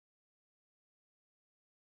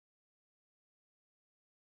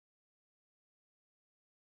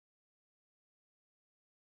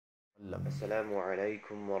السلام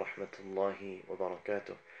عليكم ورحمة الله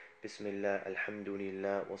وبركاته. بسم الله الحمد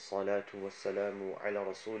لله والصلاة والسلام على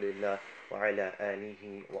رسول الله وعلى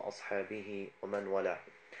آله وأصحابه ومن والاه.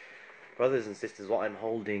 Brothers and sisters, what I'm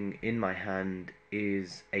holding in my hand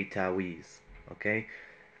is a Taweez. Okay,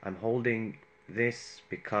 I'm holding this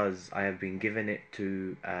because I have been given it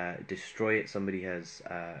to destroy it. Somebody has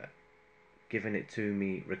given it to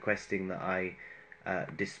me requesting that I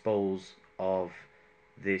dispose of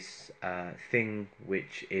this thing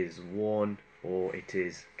which is worn or it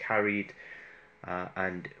is carried,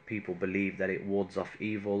 and people believe that it wards off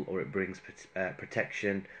evil, or it brings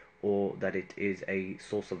protection, or that it is a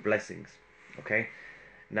source of blessings. Okay,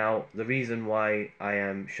 now the reason why I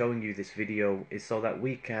am showing you this video is so that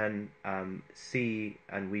we can see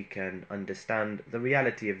and we can understand the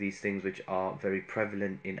reality of these things which are very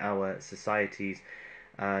prevalent in our societies,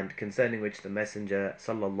 and concerning which the Messenger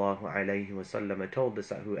sallallahu alaihi wasallam told us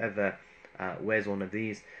that whoever wears one of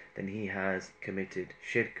these, then he has committed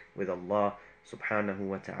shirk with Allah subhanahu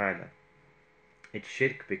wa ta'ala. It's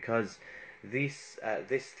shirk because this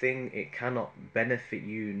thing, it cannot benefit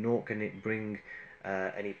you, nor can it bring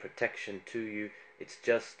any protection to you. It's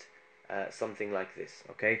just something like this.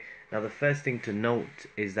 Okay, now the first thing to note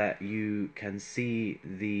is that you can see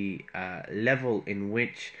the level in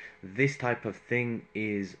which this type of thing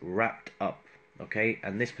is wrapped up. Okay,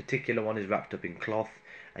 and this particular one is wrapped up in cloth,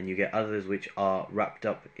 and you get others which are wrapped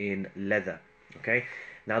up in leather. Okay,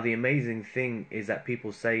 now the amazing thing is that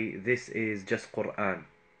people say this is just Quran.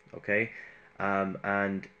 Okay,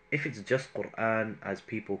 and if it's just Quran, as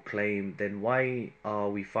people claim, then why are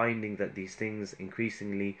we finding that these things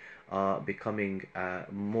increasingly are becoming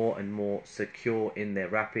more and more secure in their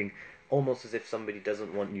wrapping, almost as if somebody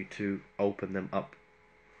doesn't want you to open them up?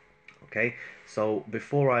 Okay, so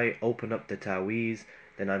before I open up the Taweez,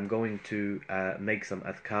 then I'm going to make some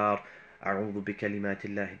adhkar. أعوذ بكلمات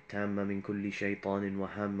الله التامة من كل شيطان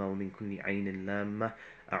وهامة ومن كل عين لامة.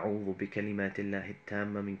 أعوذ بكلمات الله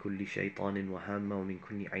التامة من كل شيطان وهامة ومن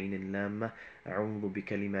كل عين لامة. أعوذ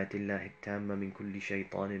بكلمات الله التامة من كل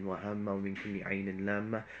شيطان وهامة ومن كل عين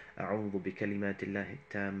لامة. أعوذ بكلمات الله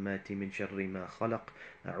التامات من شر ما خلق.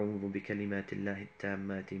 أعوذ بكلمات الله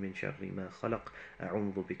التامات من شر ما خلق.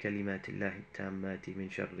 أعوذ بكلمات الله التامات من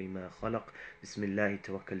شر ما خلق. بسم الله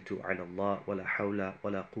توكلت على الله ولا حول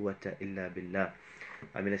ولا قوة إلا بالله.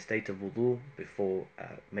 I'm in a state of wudu before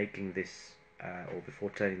making this or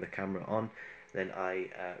before turning the camera on. Then I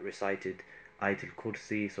recited Ayatul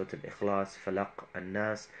Kursi, Surah Al-Ikhlas, Falaq and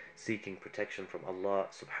Nas, seeking protection from Allah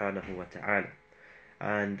subhanahu wa ta'ala.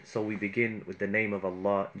 And so we begin with the name of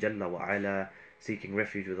Allah Jalla wa Ala, seeking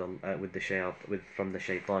refuge from the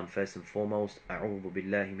shaitan first and foremost. A'udhu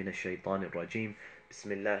billahi minash shaitanir rajim.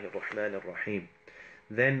 Bismillahir rahmanir rahim.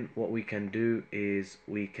 Then what we can do is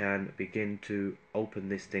we can begin to open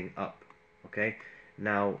this thing up. Okay,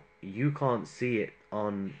 now you can't see it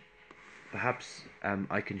on, perhaps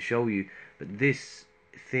I can show you, but this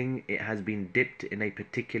thing, it has been dipped in a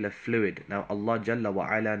particular fluid. Now Allah Jalla wa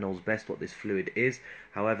Ala knows best what this fluid is.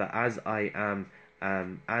 However, as I am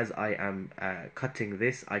cutting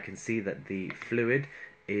this, I can see that the fluid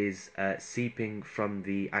is seeping from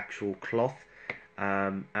the actual cloth,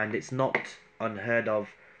 and it's not unheard of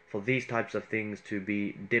for these types of things to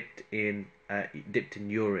be dipped in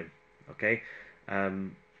urine. Okay,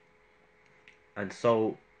 and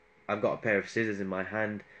so I've got a pair of scissors in my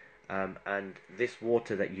hand, and this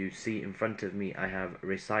water that you see in front of me, I have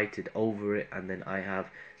recited over it, and then I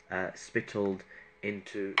have spittled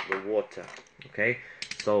into the water. Okay,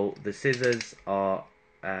 so the scissors are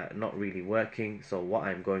not really working, so what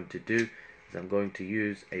I'm going to do is I'm going to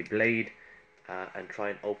use a blade and try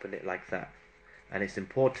and open it like that. And it's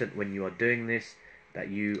important when you are doing this that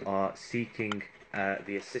you are seeking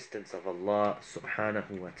the assistance of Allah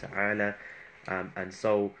subhanahu wa ta'ala, and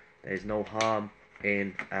so there is no harm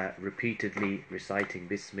in repeatedly reciting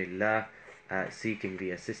Bismillah, seeking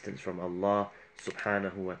the assistance from Allah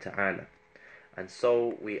subhanahu wa ta'ala. And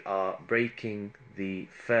so we are breaking the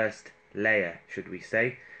first layer, should we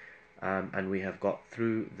say, and we have got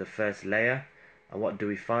through the first layer, and what do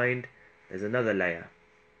we find? There's another layer.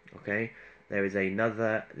 Okay, there is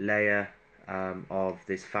another layer of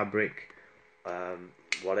this fabric,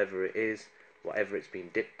 whatever it is, whatever it's been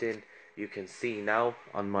dipped in. You can see now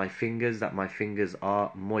on my fingers that my fingers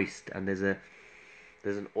are moist, and there's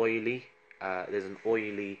an oily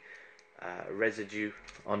residue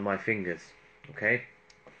on my fingers. Okay,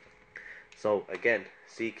 so again,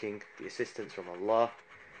 seeking the assistance from Allah.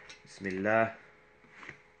 Bismillah,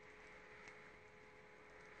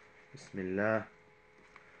 Bismillah.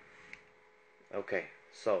 Okay,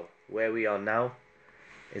 so where we are now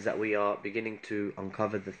is that we are beginning to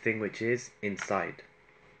uncover the thing which is inside.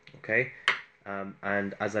 Okay,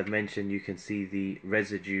 and as I've mentioned, you can see the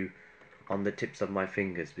residue on the tips of my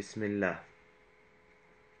fingers. Bismillah.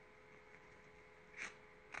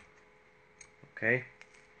 Okay,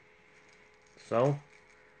 so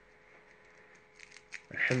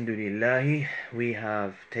Alhamdulillah, we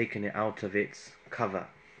have taken it out of its cover.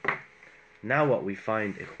 Now what we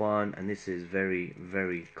find, ikhwan, and this is very,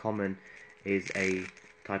 very common, is a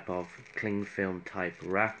type of cling film type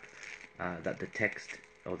wrap that the text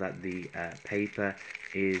or that the paper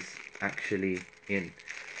is actually in.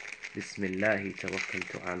 Bismillahi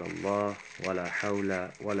tawakkaltu ala Allah wa la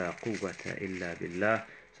hawla wa la quwwata illa billah.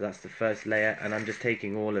 So that's the first layer, and I'm just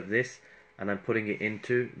taking all of this and I'm putting it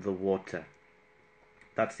into the water.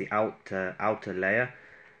 That's the outer layer,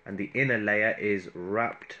 and the inner layer is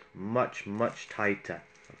wrapped much tighter.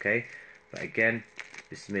 Okay, but again,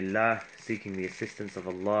 Bismillah, seeking the assistance of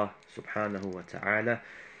Allah subhanahu wa ta'ala.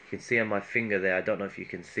 You can see on my finger there, I don't know if you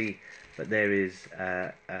can see, but there is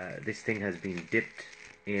this thing has been dipped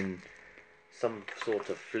in some sort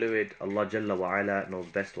of fluid. Allah Jalla wa Ala knows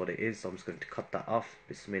best what it is, so I'm just going to cut that off.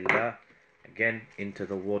 Bismillah, again, into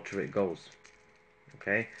the water it goes.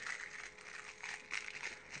 Okay,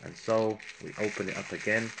 and so we open it up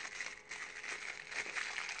again.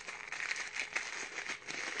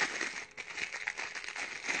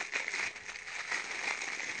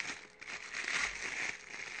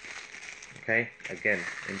 Okay, again,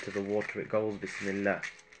 into the water it goes. Bismillah.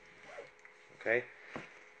 Okay,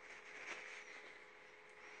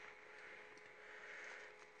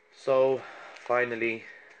 so finally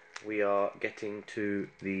we are getting to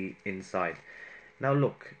the inside. Now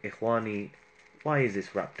look, ikhwani, why is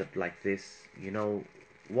this wrapped up like this? You know,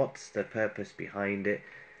 what's the purpose behind it?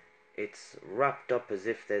 It's wrapped up as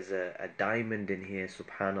if there's a diamond in here,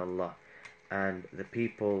 subhanallah. And the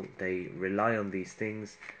people, they rely on these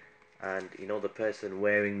things, and you know, the person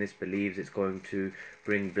wearing this believes it's going to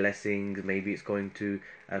bring blessings. Maybe it's going to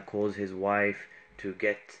cause his wife to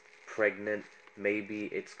get pregnant. Maybe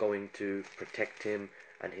it's going to protect him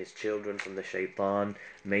and his children from the shaitan.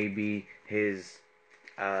 Maybe his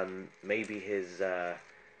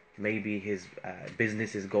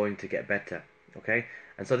business is going to get better. Okay,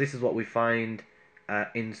 and so this is what we find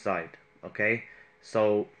inside. Okay,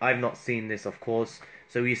 so I've not seen this, of course.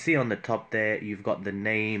 So you see on the top there, you've got the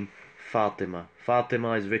name Fatima.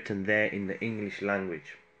 Fatima is written there in the English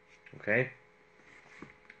language. Okay,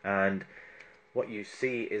 and what you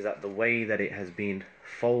see is that the way that it has been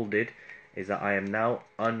folded is that I am now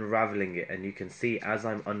unraveling it, and you can see as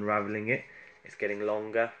I'm unraveling it, it's getting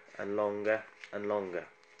longer and longer and longer.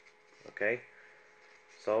 Okay,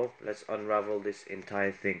 so let's unravel this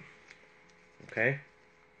entire thing. Okay,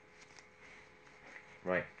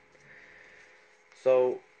 right,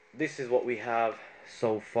 so this is what we have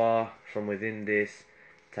so far from within this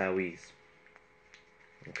Taweez.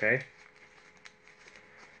 Okay,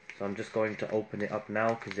 so I'm just going to open it up now,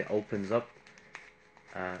 because it opens up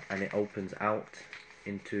and it opens out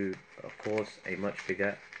into, of course, a much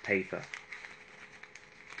bigger paper.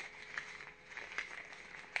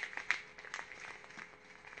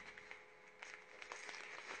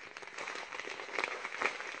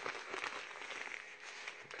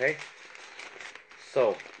 Okay,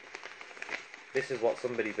 so this is what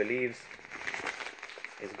somebody believes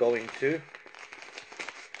is going to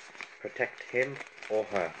protect him or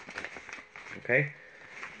her. Okay,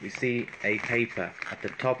 we see a paper at the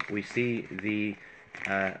top. We see the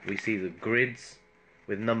grids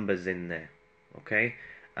with numbers in there. Okay,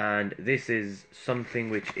 and this is something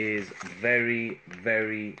which is very,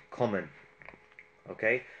 very common.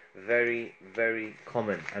 Okay, very, very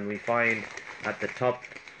common, and we find at the top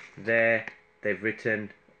there they've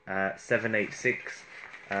written 786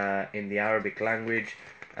 in the Arabic language,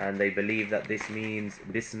 and they believe that this means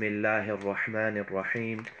Bismillahir Rahmanir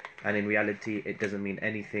Rahim, and in reality it doesn't mean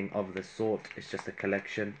anything of the sort. It's just a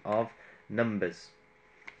collection of numbers.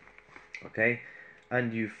 Okay,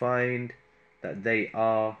 and you find that they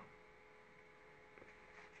are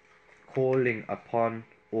calling upon,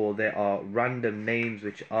 or there are random names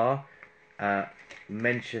which are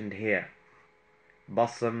mentioned here.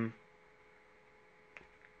 Basam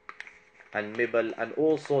and Mibal and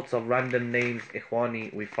all sorts of random names,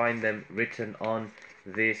 ikhwani, we find them written on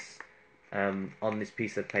this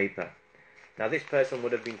piece of paper. Now this person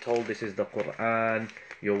would have been told this is the Quran,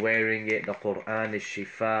 you're wearing it, the Quran is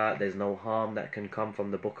shifa, there's no harm that can come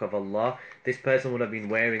from the book of Allah. This person would have been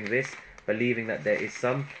wearing this, believing that there is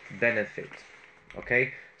some benefit.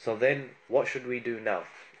 Okay, so then what should we do now?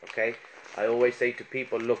 Okay, I always say to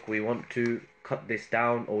people, look, we want to cut this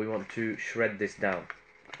down, or we want to shred this down.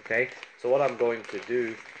 Okay, so what I'm going to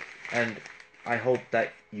do, and I hope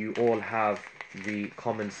that you all have the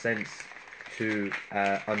common sense to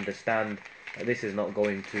understand that this is not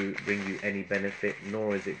going to bring you any benefit,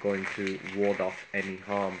 nor is it going to ward off any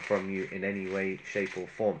harm from you in any way, shape or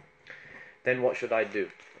form. Then what should I do?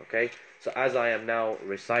 Okay, so as I am now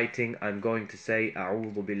reciting, I'm going to say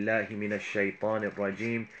أعوذ بالله من الشيطان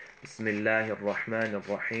الرجيم بسم الله الرحمن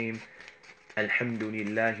الرحيم الحمد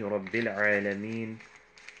لله رب العالمين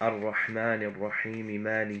الرحمن الرحيم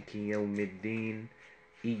مالك يوم الدين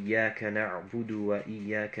إياك نعبد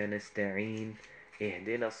وإياك نستعين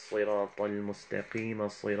اهدنا الصراط المستقيم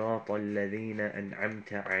صراط الذين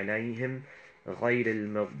أنعمت عليهم غير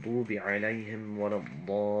المغضوب عليهم ولا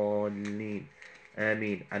الضالين.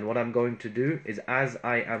 Ameen. And what I'm going to do is, as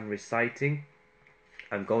I am reciting,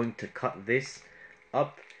 I'm going to cut this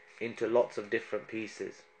up into lots of different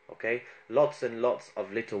pieces. Okay, lots and lots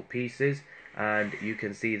of little pieces, and you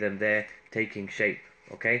can see them there taking shape.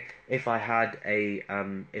 Okay, if I had a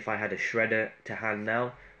shredder to hand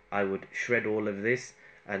now, I would shred all of this,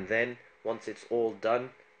 and then once it's all done,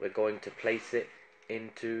 we're going to place it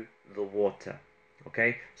into the water.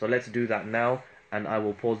 Okay, so let's do that now, and I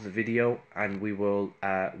will pause the video, and we will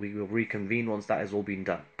reconvene once that has all been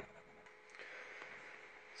done.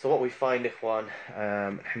 So what we find, ikhwan,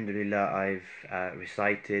 alhamdulillah, I've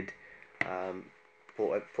recited,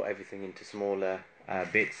 put everything into smaller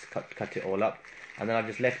bits, cut it all up, and then I've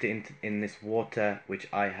just left it in this water which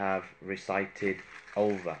I have recited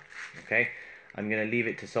over. Okay, I'm going to leave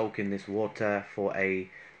it to soak in this water for a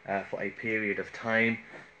period of time,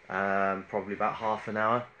 probably about half an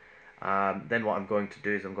hour. Then what I'm going to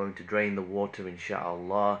do is I'm going to drain the water,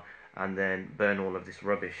 inshallah, and then burn all of this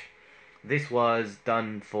rubbish. This was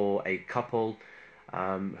done for a couple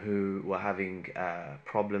who were having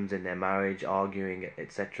problems in their marriage, arguing,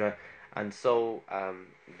 etc. And so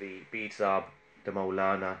the Bidab, the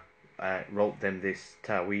Maulana, wrote them this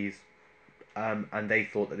Taweez, and they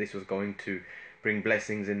thought that this was going to bring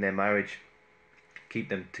blessings in their marriage, keep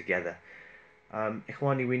them together.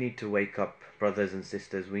 Ikhwani, we need to wake up, brothers and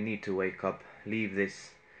sisters, we need to wake up, leave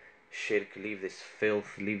this shirk, leave this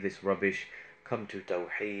filth, leave this rubbish, come to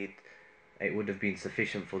Tawheed. It would have been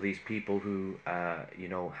sufficient for these people who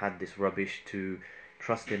had this rubbish to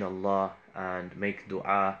trust in Allah and make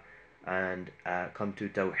dua and come to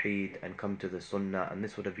Tawheed and come to the Sunnah, and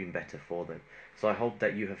this would have been better for them. So I hope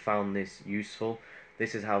that you have found this useful.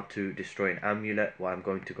 This is how to destroy an amulet. What I'm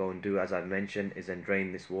going to go and do, as I mentioned, is then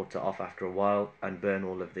drain this water off after a while and burn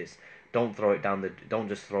all of this. Don't throw it down don't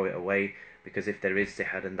just throw it away, because if there is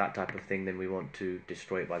sihr and that type of thing, then we want to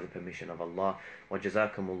destroy it by the permission of Allah. Wa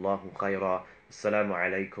jazakumullahu khayra. Assalamu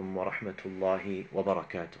alaikum wa rahmatullahi wa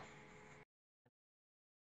barakatuh.